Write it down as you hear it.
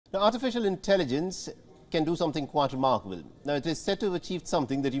Now, artificial intelligence can do something quite remarkable. Now, it is said to have achieved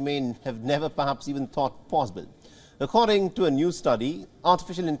something that you may have never perhaps even thought possible. According to a new study,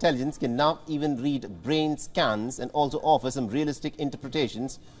 artificial intelligence can now even read brain scans and also offer some realistic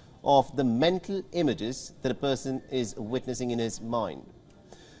interpretations of the mental images that a person is witnessing in his mind.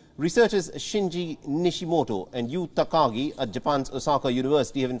 Researchers Shinji Nishimoto and Yu Takagi at Japan's Osaka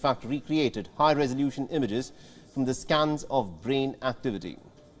University have in fact recreated high-resolution images from the scans of brain activity.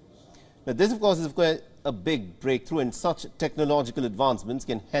 Now, this, of course, is a big breakthrough, and such technological advancements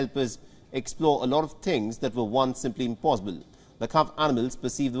can help us explore a lot of things that were once simply impossible, like how animals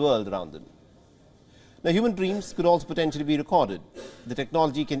perceive the world around them. Now, human dreams could also potentially be recorded. The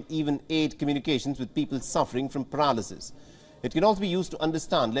technology can even aid communications with people suffering from paralysis. It can also be used to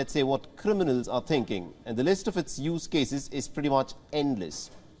understand, let's say, what criminals are thinking, and the list of its use cases is pretty much endless.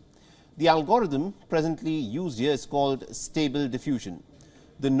 The algorithm presently used here is called stable diffusion.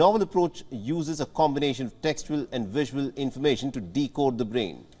 The novel approach uses a combination of textual and visual information to decode the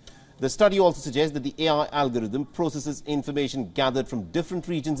brain. The study also suggests that the AI algorithm processes information gathered from different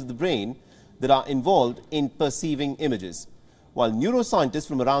regions of the brain that are involved in perceiving images, while neuroscientists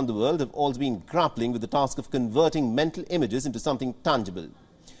from around the world have also been grappling with the task of converting mental images into something tangible.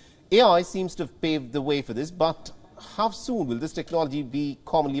 AI seems to have paved the way for this, but how soon will this technology be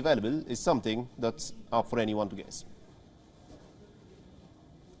commonly available is something that's up for anyone to guess.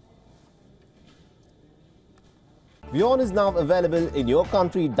 WION is now available in your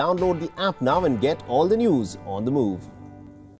country. Download the app now and get all the news on the move.